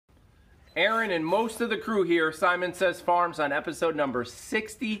Aaron and most of the crew here, Syman Says Farms, on episode number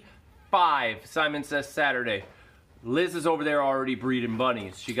 65, Syman Says Saturday. Liz is over there already breeding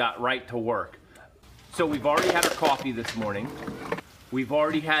bunnies. She got right to work. So we've already had our coffee this morning. We've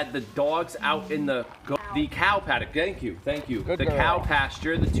already had the dogs out in the cow paddock. Thank you. Good the girl. cow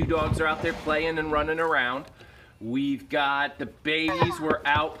pasture. The two dogs are out there playing and running around. We've got the babies. We're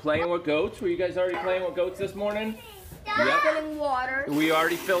out playing with goats. Were you guys already playing with goats this morning? Yep. Filling water. We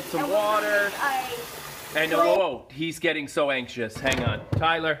already filled some water. And whoa, he's getting so anxious. Hang on.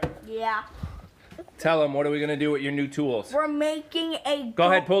 Tyler. Yeah. Tell him, what are we going to do with your new tools? We're making a Go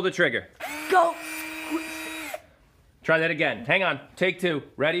ahead, pull the trigger. goat. Try that again. Hang on. Take two.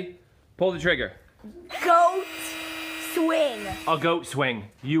 Ready? Pull the trigger. Goat swing. A goat swing.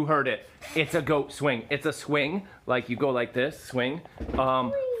 You heard it. It's a goat swing. It's a swing, like you go like this, swing,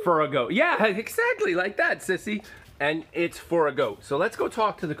 for a goat. Yeah, exactly like that, sissy. And it's for a goat. So let's go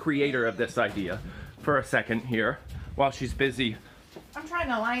talk to the creator of this idea for a second here while she's busy. I'm trying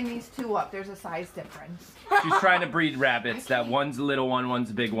to line these two up. There's a size difference. She's trying to breed rabbits. That one's a little one,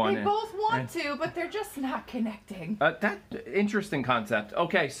 one's a big one. They both want to, but they're just not connecting. That interesting concept.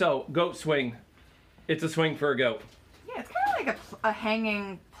 Okay, so goat swing. It's a swing for a goat. Yeah, it's kind of like a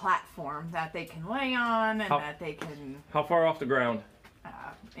hanging platform that they can lay on and that they can... How far off the ground?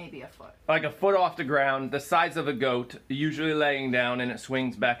 Maybe a foot. Like a foot off the ground, the size of a goat, usually laying down, and it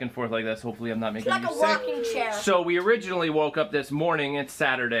swings back and forth like this. Hopefully I'm not making you sick. It's like a rocking chair. So we originally woke up this morning, it's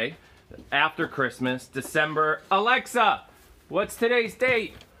Saturday, after Christmas, December. Alexa, what's today's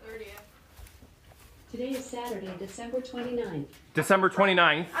date? 30th. Today is Saturday, December 29th. December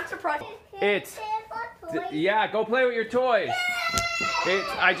 29th. I'm surprised. Yeah, go play with your toys.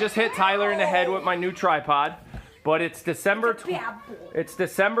 I just hit Tyler in the head with my new tripod. But it's December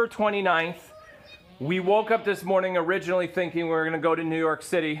 29th. We woke up this morning originally thinking we were going to go to New York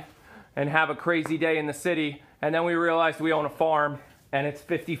City and have a crazy day in the city. And then we realized we own a farm and it's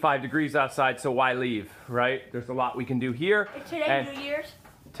 55 degrees outside, so why leave, right? There's a lot we can do here. Is today New Year's?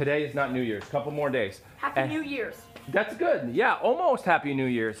 Today is not New Year's. Couple more days. Happy New Year's. That's good. Yeah, almost Happy New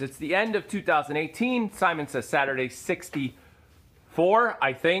Year's. It's the end of 2018. Syman Says Saturday 64,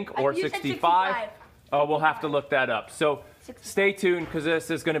 I think, or 65. Oh, we'll have to look that up. So stay tuned because this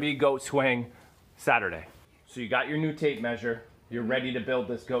is going to be Goat Swing Saturday. So you got your new tape measure. You're ready to build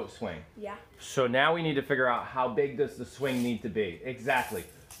this goat swing. Yeah. So now we need to figure out how big does the swing need to be. Exactly.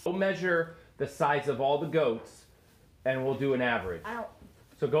 We'll measure the size of all the goats and we'll do an average.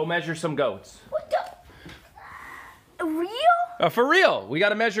 So go measure some goats. What the? Real? For real. We got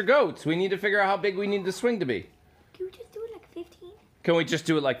to measure goats. We need to figure out how big we need the swing to be. Can we just do it like 15? Can we just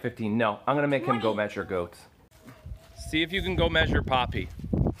do it like 15? No, I'm gonna make him go measure goats. See if you can go measure Poppy.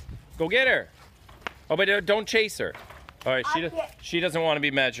 Go get her. Oh, but don't chase her. All right, she doesn't want to be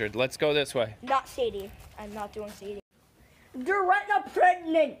measured. Let's go this way. Not Sadie. I'm not doing Sadie. They're right now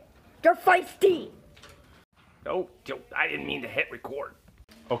pregnant. They're feisty. Oh, I didn't mean to hit record.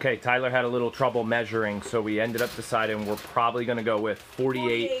 Okay, Tyler had a little trouble measuring, so we ended up deciding we're probably gonna go with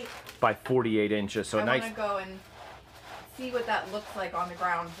 48 by 48 inches. So I nice. want to go and see what that looks like on the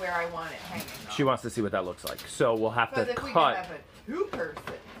ground where I want it hanging. She wants to see what that looks like. So we'll have to if we cut have a two-goat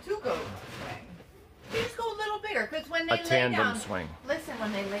swing, they just go a little bigger because when they a lay tandem down, swing. Listen,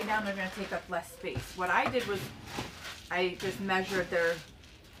 when they lay down, they're going to take up less space. What I did was I just measured their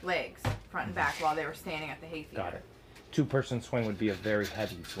legs, front and back, while they were standing at the hay feeder. Got it. Two-person swing would be a very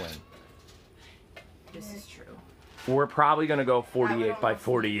heavy swing. This is true. We're probably gonna go 48 by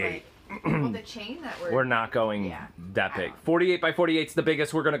 48. Well, the chain that we're not going that big. 48 by 48 is the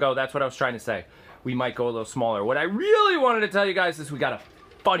biggest we're gonna go. That's what I was trying to say. We might go a little smaller. What I really wanted to tell you guys is we got a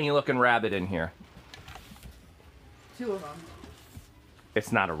funny looking rabbit in here. Two of them.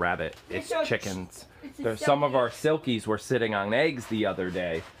 It's not a rabbit, it's chickens. There's some of our silkies were sitting on eggs the other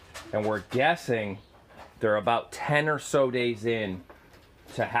day, and we're guessing they're about 10 or so days in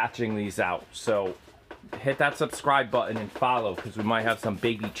to hatching these out. So hit that subscribe button and follow because we might have some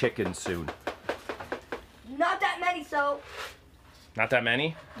baby chickens soon. Not that many, so. Not that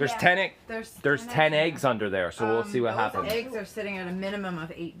many? There's 10 there's 10 eggs under there, so we'll see what happens. Eggs are sitting at a minimum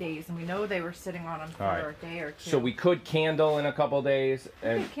of 8 days, and we know they were sitting on them for a day or two. So we could candle in a couple days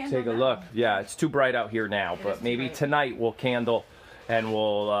and take a look. Yeah, it's too bright out here now, but maybe tonight we'll candle and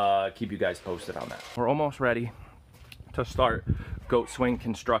we'll keep you guys posted on that. We're almost ready to start goat swing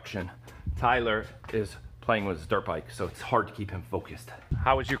construction. Tyler is playing with his dirt bike, so it's hard to keep him focused.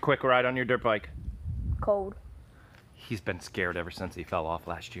 How was your quick ride on your dirt bike? Cold. He's been scared ever since he fell off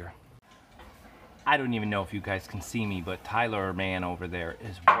last year. I don't even know if you guys can see me, but Tyler, man over there,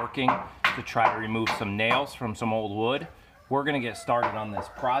 is working to try to remove some nails from some old wood. We're gonna get started on this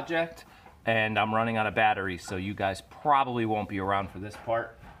project. and I'm running out of batteries, so you guys probably won't be around for this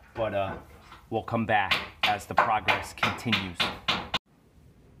part, but we'll come back as the progress continues.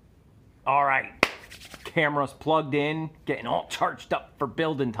 All right, camera's plugged in, getting all charged up for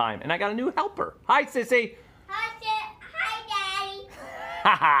building time, and I got a new helper. Hi, Sissy. Hi, Daddy.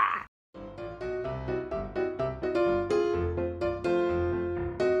 Haha.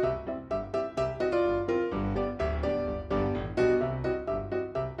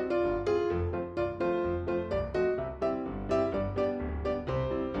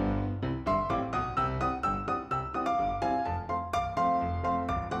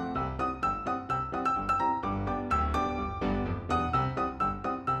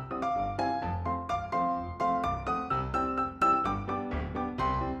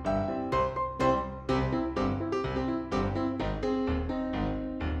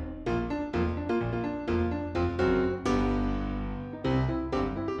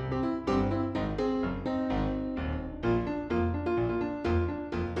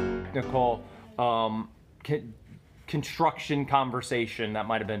 Technical construction conversation that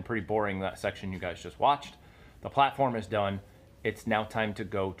might have been pretty boring, that section you guys just watched. The platform is done. It's now time to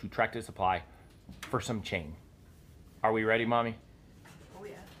go to Tractor Supply for some chain. Are we ready, Mommy? Oh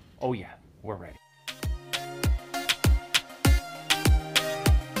yeah. Oh yeah, we're ready.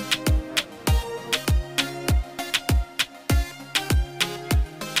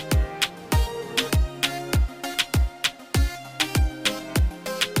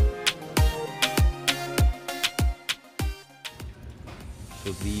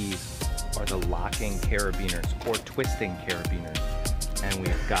 So these are the locking carabiners or twisting carabiners. And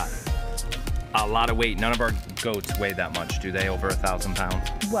we've got a lot of weight. None of our goats weigh that much, do they? Over 1,000 pounds?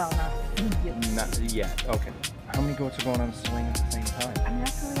 Well, Not yet. Okay. How many goats are going on a swing at the same time? I'm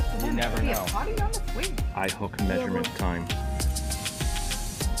not going to put You never know. How do you on the swing? Eye hook measurement time.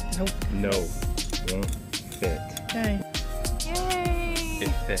 Nope. No, won't fit. Okay. Yay! It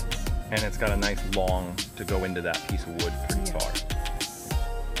fits. And it's got a nice long to go into that piece of wood pretty far.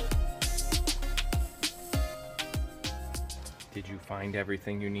 Did you find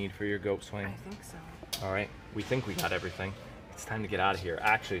everything you need for your goat swing? I think so. All right, we think we got everything. It's time to get out of here.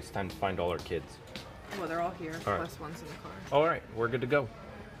 Actually, it's time to find all our kids. Well, they're all here, All right. plus one's in the car. All right, we're good to go.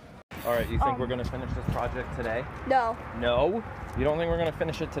 All right, you think we're gonna finish this project today? No. No? You don't think we're gonna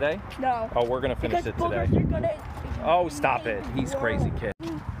finish it today? No. Oh, we're gonna finish Because it today. boogers are gonna... Oh, stop it. He's crazy, kid.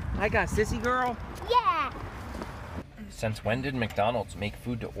 I got sissy girl. Yeah. Since when did McDonald's make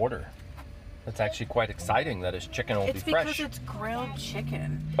food to order? That's actually quite exciting that his chicken will It's be fresh. because it's grilled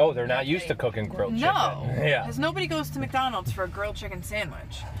chicken. Oh, they're not used to cooking grilled chicken. No. Yeah, Because nobody goes to McDonald's for a grilled chicken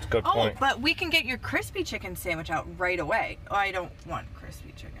sandwich. that's a good Oh, point. but we can get your crispy chicken sandwich out right away. Oh, I don't want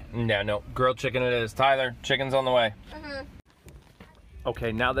crispy chicken. Yeah, no, grilled chicken it is. Tyler, chicken's on the way.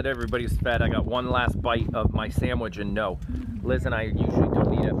 Okay, now that everybody's fed, I got one last bite of my sandwich, and no, Liz and I usually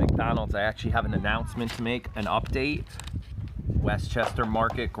don't eat at McDonald's. I actually have an announcement to make, an update. Westchester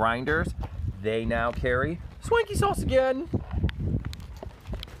Market Grinders, they now carry Swanky Sauce again.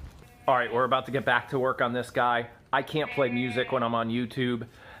 All right, we're about to get back to work on this guy. I can't play music when I'm on YouTube.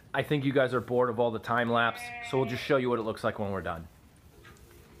 I think you guys are bored of all the time lapse, so we'll just show you what it looks like when we're done.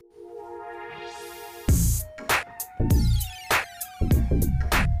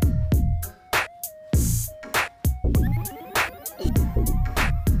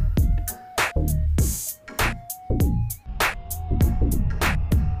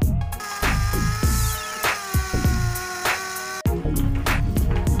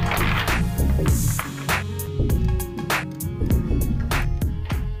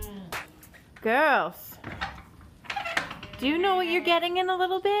 Girls, do you know what you're getting in a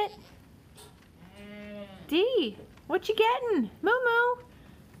little bit? Dee, what you getting? Moo Moo.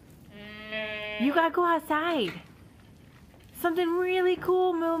 You gotta go outside. Something really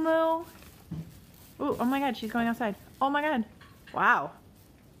cool, Moo Moo. Ooh, oh my God, she's going outside. Oh my God. Wow.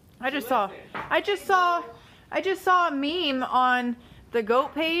 I just saw a meme on the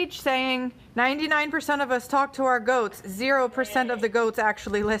goat page saying 99% of us talk to our goats, 0% of the goats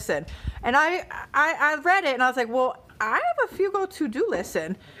actually listen. And I read it and I was like, well, I have a few goats who do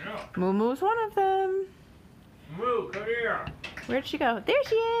listen. Yeah. Moo Moo's one of them. Moo, come here. Where'd she go? There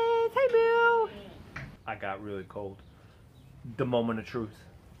she is. Hi, Boo. I got really cold. The moment of truth.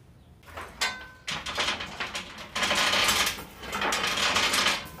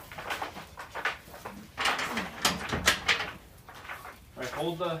 All right,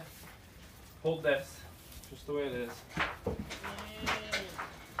 hold this, just the way it is.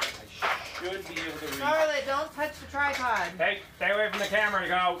 I should be able to read. Charlotte, don't touch the tripod. Hey, stay away from the camera,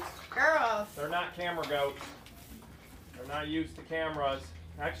 goats. Girls. They're not camera goats. They're not used to cameras.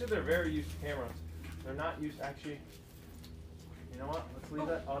 Actually, they're very used to cameras. They're not used, actually. You know what? Let's leave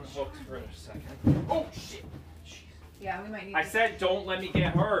that unhooked for a second. Oh, shit. Jeez. Yeah, we might need I said don't let me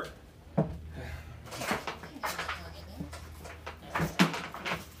get hurt.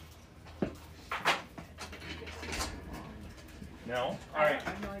 No? Alright.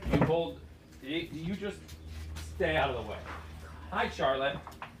 You hold. You just stay out of the way. Hi, Charlotte.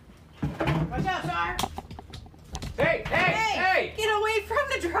 Watch out, Char! Hey! Get away from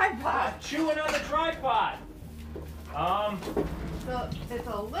the tripod! Chewing on the tripod. So it's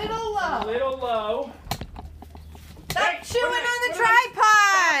a little low. A little low. Stop chewing on the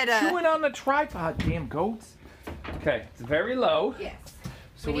tripod! Chewing on the tripod, damn goats. Okay, it's very low. Yes.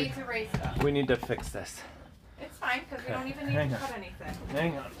 So we need to raise it up. We need to fix this. It's fine, because we don't even need to cut anything.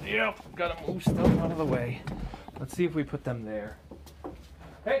 Hang on. Yep, gotta move stuff out of the way. Let's see if we put them there.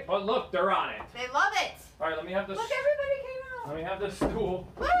 Hey, but look, they're on it. They love it! All right, let me have this. Look, everybody came out! Let me have this stool.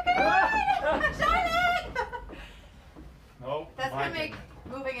 Look at it! Charlotte! Nope. That's gonna make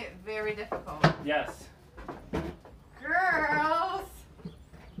moving it very difficult. Yes. Girls!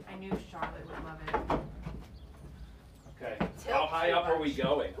 I knew Charlotte would love it. Okay. Tilt How high too up are much. we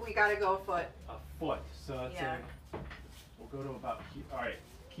going? We gotta go a foot. A foot. So that's Yeah. we'll go to about here. All right.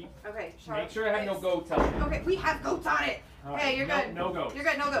 Keep. Okay, Charlotte. Make sure I have no goats on it. Okay, we have goats on it. All Hey, right, you're good. No goats. You're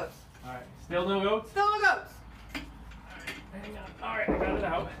good, no goats. All right. Still no goats? Still no goats. Hang on. All right, I got it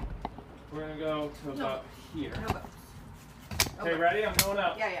out. We're gonna go to about here. No goats. Okay, ready? I'm going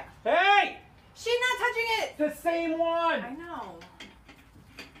up. Yeah. Hey! She's not touching it! The same one! I know.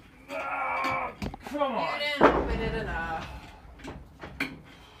 Ah, come on. You didn't open it enough.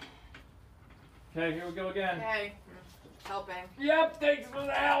 Okay, here we go again. Okay. Helping. Yep, thanks for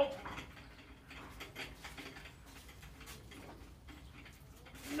the help.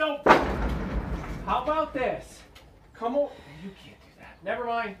 Nope. How about this? Come on. You can't do that. Never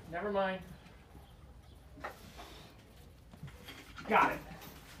mind. Never mind. Got it.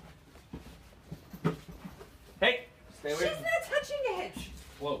 Hey, stay away. She's not touching it!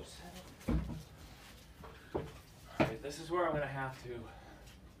 Close. Alright, this is where I'm gonna have to.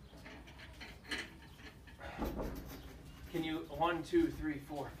 Can you 1, 2, 3,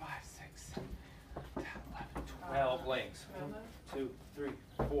 4, 5, 6, 7, 10, 11, 12 links? 1, 2, 3,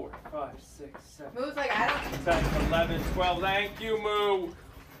 4, 5, 6, 7. Moves like I don't. 10, 11, 12. Thank you, Moo.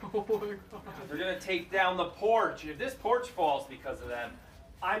 Oh my God. They're gonna take down the porch. If this porch falls because of them,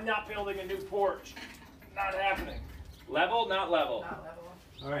 I'm not building a new porch. Not happening. Level, not level. Not level.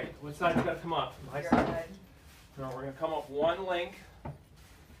 All right, what side's got to come up? My Your side. side. No, we're gonna come up one link.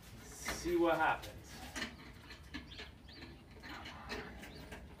 See what happens.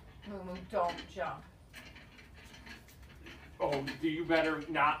 Moo, don't jump. Oh, you better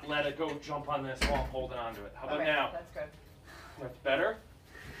not let it go jump on this while I'm holding onto it. How about now? That's good. That's better?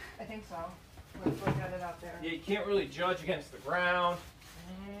 I think so. Let's look at it out there. Yeah, you can't really judge against the ground.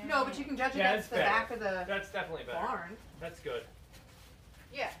 No, but you can judge Yeah, against the better. back of the That's definitely better. barn. That's good.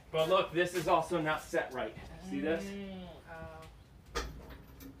 Yeah. But look, this is also not set right. See this?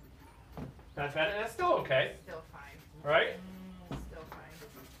 That's better. That's still okay, Still fine. right? Still fine.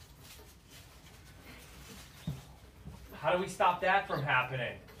 How do we stop that from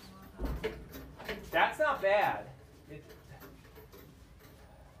happening? That's not bad.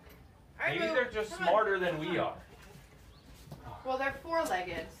 Maybe they're just smarter than we are. Well, they're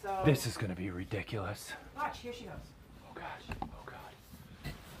four-legged, so. This is gonna be ridiculous. Watch, here she goes. Oh gosh. Oh god.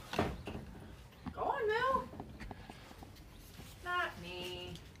 Go on, Mel. Not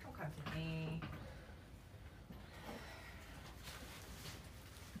me. Don't come to me.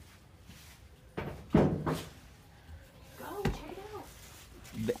 Go, check it out.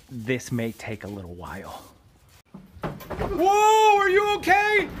 This may take a little while. Whoa! Are you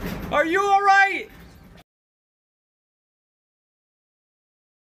okay? Are you all right?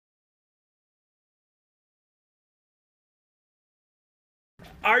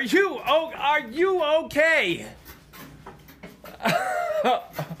 Are you okay?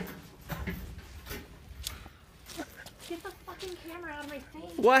 Get the fucking camera out of my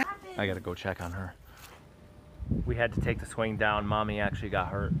face. What? happened? I gotta go check on her. We had to take the swing down. Mommy actually got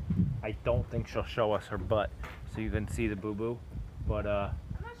hurt. I don't think she'll show us her butt so you can see the boo-boo. But I'm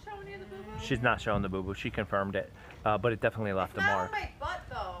not showing you the boo-boo. she's not showing the boo-boo. She confirmed it. But it definitely left a Not on mark. my butt,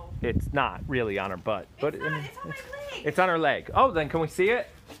 though. It's not really on her butt. But It's not. It's on my leg. it's on her leg. Oh, then can we see it?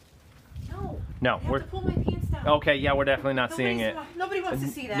 No. No, I have we're to pull my pants down. okay. Yeah, we're definitely not seeing it. Nobody wants to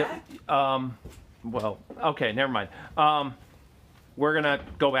see that. Well, okay, never mind. We're gonna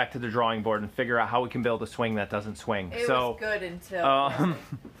go back to the drawing board and figure out how we can build a swing that doesn't swing. It so, was good until.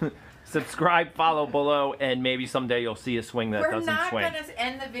 Subscribe, follow below, and maybe someday you'll see a swing that doesn't swing. We're not going to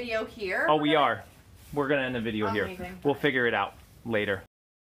end the video here. Oh, we are. We're going to end the video here. Amazing. We'll figure it out later.